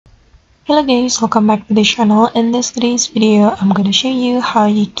Hello guys, welcome back to the channel. In today's video, I'm going to show you how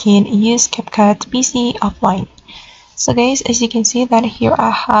you can use Capcut PC offline. So guys, as you can see that here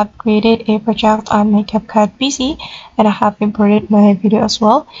I have created a project on my Capcut PC and I have imported my video as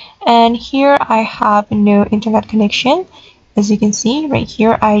well. And here I have no internet connection. As you can see right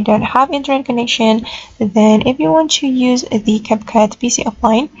here, I don't have internet connection. Then if you want to use the Capcut PC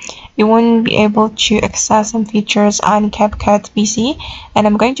offline, you won't be able to access some features on Capcut PC, and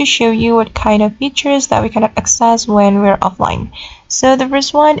I'm going to show you what kind of features that we cannot access when we're offline. So the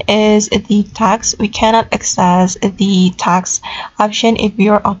first one is the tags. We cannot access the tags option if we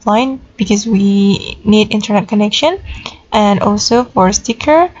are offline because we need internet connection. And also for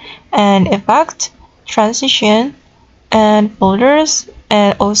sticker and effect, transition, and folders,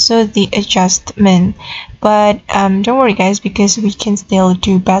 and also the adjustment. But don't worry guys, because we can still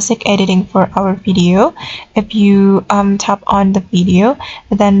do basic editing for our video. If you tap on the video,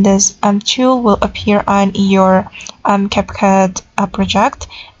 then this tool will appear on your Capcut project,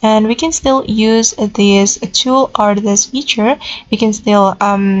 and we can still use this tool or this feature. We can still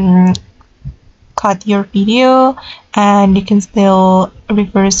cut your video, and you can still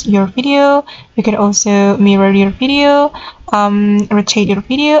reverse your video. You can also mirror your video, rotate your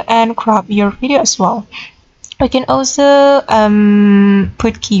video, and crop your video as well. We can also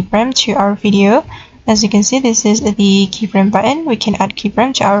put keyframe to our video. As you can see, this is the keyframe button. We can add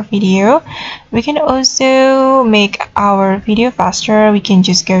keyframe to our video. We can also make our video faster. We can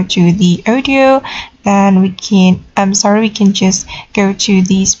just go to the audio, then we can we can just go to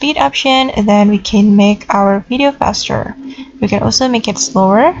the speed option, and then we can make our video faster. We can also make it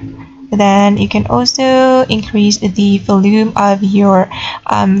slower. Then you can also increase the volume of your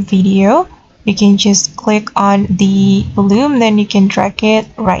video. You can just click on the volume, then you can drag it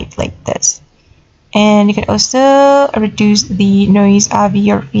right like this. And you can also reduce the noise of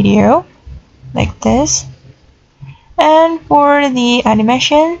your video like this. And for the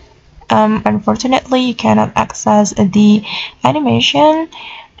animation, unfortunately you cannot access the animation.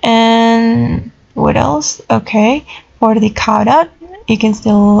 And what else? Okay, for the cutout, you can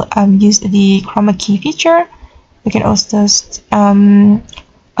still use the chroma key feature. You can also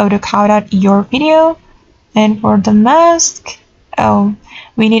auto cutout your video. And for the mask,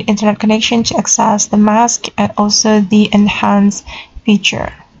 we need internet connection to access the mask and also the enhance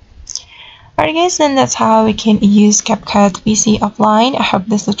feature. Alright guys, and that's how we can use Capcut PC offline. I hope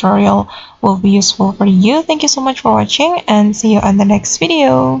this tutorial will be useful for you. Thank you so much for watching, and see you on the next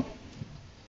video.